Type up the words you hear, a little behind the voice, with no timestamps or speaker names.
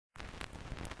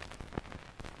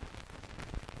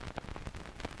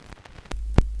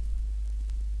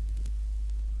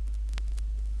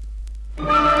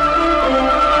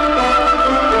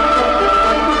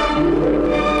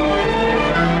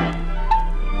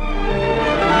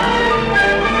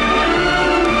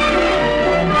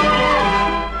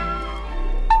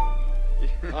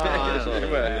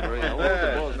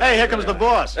here comes the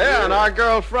boss. Yeah, and our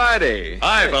girl Friday.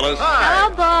 Hi, fellas. Hello,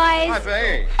 boys. Hi,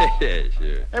 Faye. Yeah,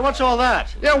 sure. Hey, what's all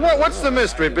that? Yeah, what's the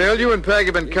mystery, Bill? You and Peg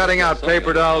have been cutting out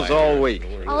paper dolls all week.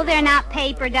 Oh, they're not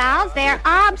paper dolls. They're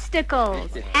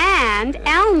obstacles. And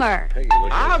Elmer.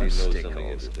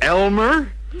 Obstacles.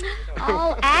 Elmer?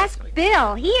 Oh, ask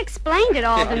Bill. He explained it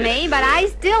all to me, but I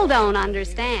still don't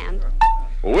understand.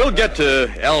 Well, we'll get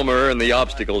to Elmer and the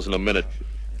obstacles in a minute.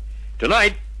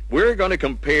 Tonight, we're going to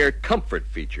compare comfort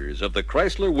features of the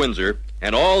Chrysler Windsor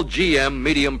and all GM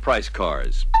medium-price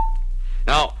cars.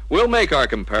 Now, we'll make our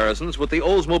comparisons with the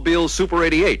Oldsmobile Super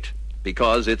 88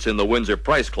 because it's in the Windsor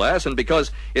price class and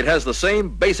because it has the same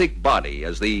basic body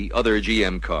as the other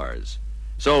GM cars.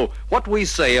 So, what we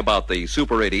say about the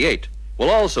Super 88 will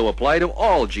also apply to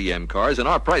all GM cars in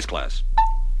our price class.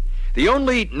 The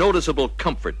only noticeable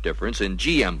comfort difference in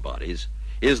GM bodies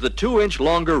is the 2-inch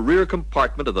longer rear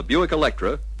compartment of the Buick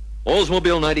Electra,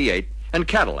 Oldsmobile 98, and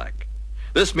Cadillac.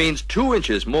 This means 2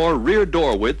 inches more rear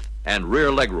door width and rear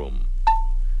legroom.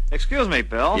 Excuse me,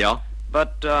 Bill. Yeah?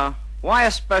 But, why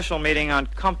a special meeting on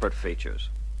comfort features?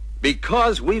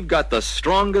 Because we've got the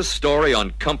strongest story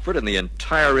on comfort in the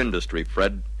entire industry,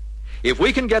 Fred. If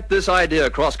we can get this idea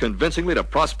across convincingly to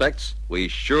prospects, we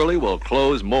surely will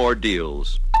close more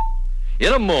deals.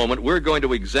 In a moment, we're going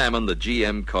to examine the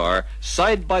GM car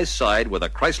side by side with a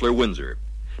Chrysler Windsor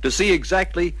to see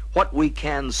exactly what we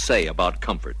can say about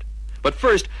comfort. But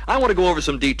first, I want to go over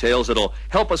some details that'll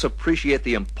help us appreciate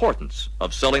the importance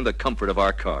of selling the comfort of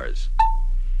our cars.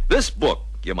 This book,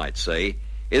 you might say,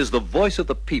 is the voice of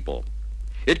the people.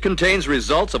 It contains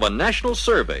results of a national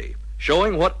survey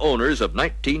showing what owners of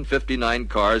 1959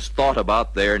 cars thought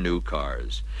about their new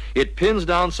cars. It pins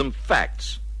down some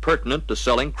facts pertinent to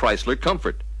selling Chrysler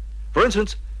comfort. For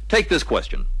instance, take this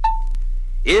question.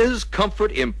 Is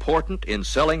comfort important in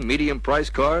selling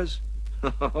medium-priced cars?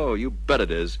 Oh, you bet it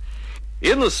is.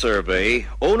 In the survey,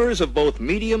 owners of both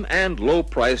medium and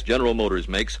low-priced General Motors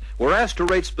makes were asked to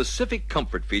rate specific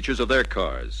comfort features of their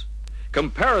cars.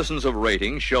 Comparisons of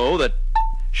ratings show that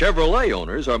Chevrolet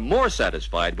owners are more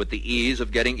satisfied with the ease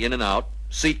of getting in and out,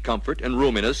 seat comfort, and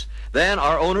roominess than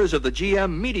are owners of the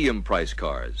GM medium-price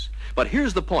cars. But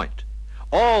here's the point.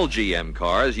 All GM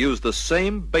cars use the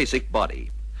same basic body.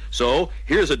 So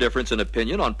here's a difference in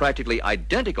opinion on practically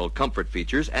identical comfort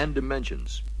features and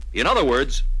dimensions. In other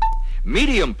words,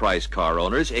 medium-price car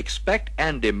owners expect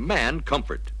and demand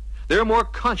comfort. They're more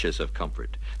conscious of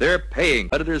comfort. They're paying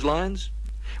competitors' lines.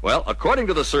 Well, according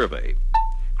to the survey,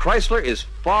 Chrysler is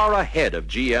far ahead of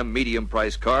GM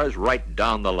medium-price cars right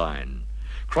down the line.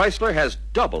 Chrysler has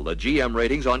double the GM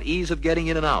ratings on ease of getting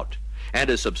in and out and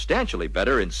is substantially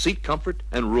better in seat comfort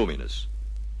and roominess.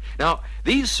 Now,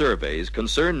 these surveys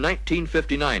concern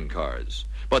 1959 cars,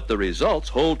 but the results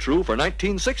hold true for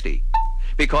 1960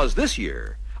 because this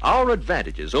year, our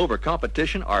advantages over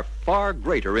competition are far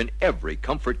greater in every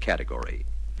comfort category.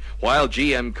 While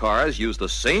GM cars use the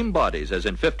same bodies as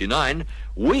in 59,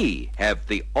 we have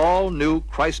the all-new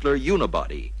Chrysler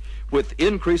Unibody with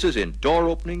increases in door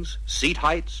openings, seat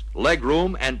heights, leg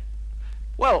room, and,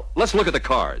 well, let's look at the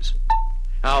cars.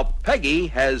 Now, Peggy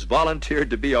has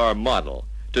volunteered to be our model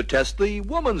to test the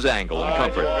woman's angle in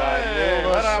comfort. All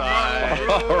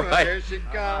right.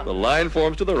 The line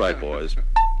forms to the right, boys.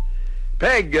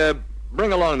 Peg,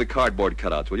 bring along the cardboard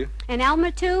cutouts, will you? And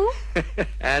Elmer, too?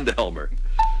 And Elmer.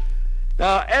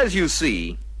 Now, as you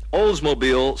see,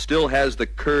 Oldsmobile still has the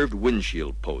curved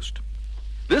windshield post.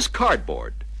 This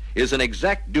cardboard is an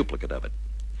exact duplicate of it.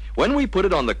 When we put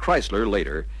it on the Chrysler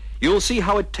later, you'll see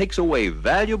how it takes away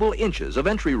valuable inches of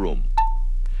entry room.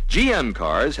 GM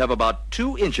cars have about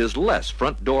 2 inches less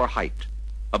front door height,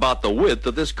 about the width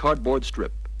of this cardboard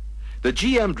strip. The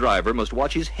GM driver must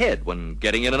watch his head when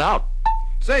getting in and out.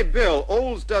 Say, Bill,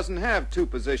 Olds doesn't have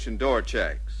two-position door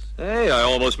checks. Hey, I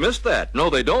almost missed that. No,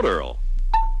 they don't, Earl.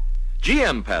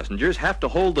 GM passengers have to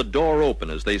hold the door open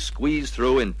as they squeeze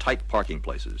through in tight parking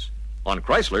places. On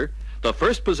Chrysler, the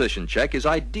first position check is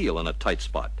ideal in a tight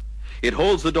spot. It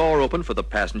holds the door open for the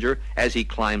passenger as he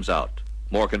climbs out.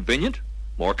 More convenient,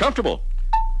 more comfortable.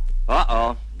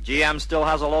 Uh-oh. GM still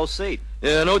has a low seat.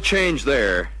 Yeah, no change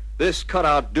there. This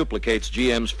cutout duplicates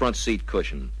GM's front seat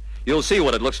cushion. You'll see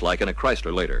what it looks like in a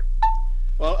Chrysler later.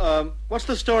 Well, what's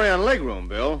the story on legroom,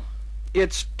 Bill?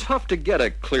 It's tough to get a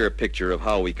clear picture of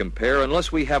how we compare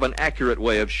unless we have an accurate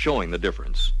way of showing the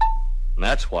difference. And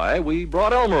that's why we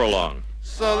brought Elmer along.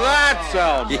 So that's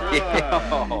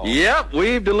Elmer. Yep,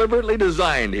 we've deliberately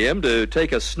designed him to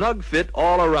take a snug fit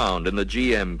all around in the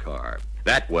GM car.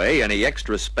 That way, any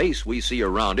extra space we see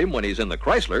around him when he's in the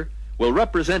Chrysler will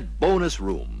represent bonus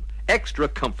room, extra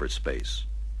comfort space.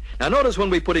 Now, notice when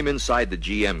we put him inside the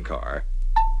GM car,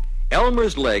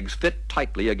 Elmer's legs fit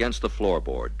tightly against the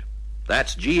floorboard.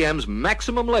 That's GM's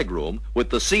maximum legroom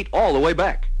with the seat all the way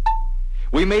back.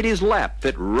 We made his lap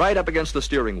fit right up against the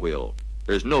steering wheel.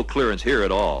 There's no clearance here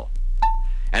at all.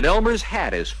 And Elmer's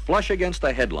hat is flush against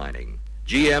the headlining,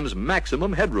 GM's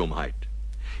maximum headroom height.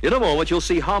 In a moment, you'll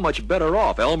see how much better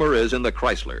off Elmer is in the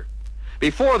Chrysler.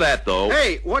 Before that, though...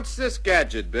 Hey, what's this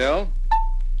gadget, Bill?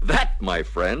 That, my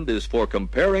friend, is for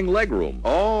comparing legroom.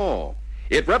 Oh.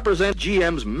 It represents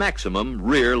GM's maximum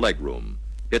rear legroom.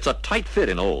 It's a tight fit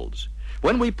in Olds.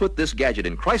 When we put this gadget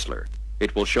in Chrysler,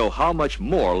 it will show how much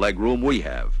more legroom we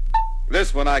have.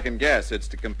 This one I can guess. It's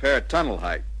to compare tunnel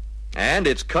height. And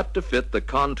it's cut to fit the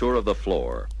contour of the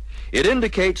floor. It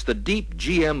indicates the deep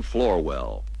GM floor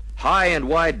well, high and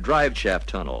wide drive shaft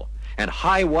tunnel, and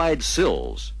high wide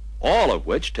sills, all of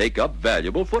which take up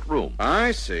valuable footroom.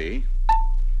 I see.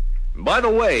 By the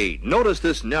way, notice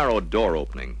this narrow door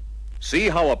opening. See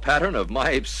how a pattern of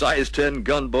my size 10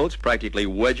 gunboats practically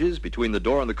wedges between the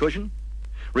door and the cushion?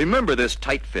 Remember this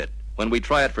tight fit when we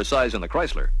try it for size in the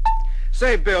Chrysler.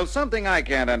 Say, Bill, something I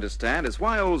can't understand is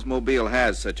why Oldsmobile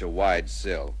has such a wide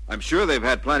sill. I'm sure they've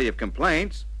had plenty of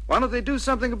complaints. Why don't they do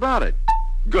something about it?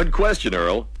 Good question,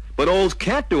 Earl. But Olds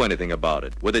can't do anything about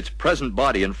it with its present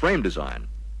body and frame design.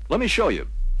 Let me show you.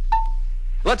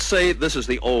 Let's say this is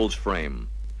the Olds frame.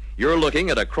 You're looking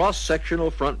at a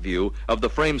cross-sectional front view of the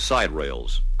frame side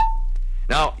rails.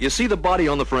 Now, you see the body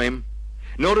on the frame?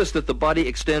 Notice that the body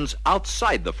extends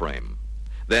outside the frame.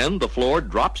 Then the floor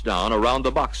drops down around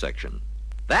the box section.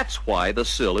 That's why the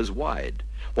sill is wide,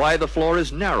 why the floor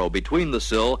is narrow between the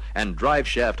sill and drive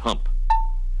shaft hump.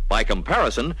 By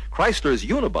comparison, Chrysler's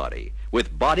unibody,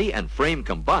 with body and frame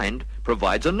combined,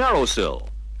 provides a narrow sill.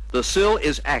 The sill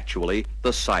is actually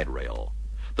the side rail.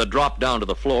 The drop down to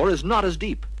the floor is not as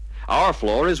deep. Our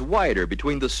floor is wider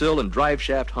between the sill and drive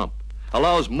shaft hump,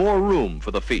 allows more room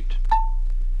for the feet.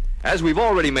 As we've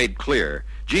already made clear,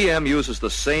 GM uses the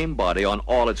same body on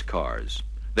all its cars.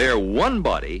 Their one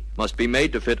body must be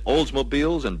made to fit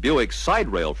Oldsmobile's and Buick's side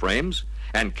rail frames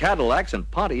and Cadillac's and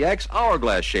Pontiac's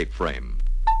hourglass-shaped frame.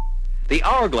 The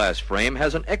hourglass frame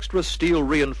has an extra steel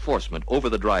reinforcement over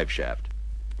the drive shaft.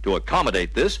 To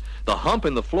accommodate this, the hump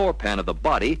in the floor pan of the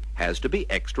body has to be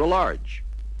extra large.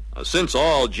 Since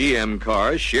all GM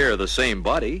cars share the same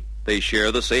body, they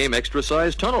share the same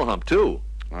extra-sized tunnel hump, too.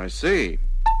 I see.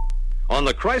 On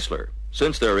the Chrysler,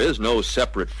 since there is no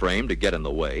separate frame to get in the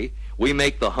way, we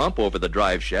make the hump over the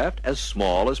drive shaft as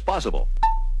small as possible.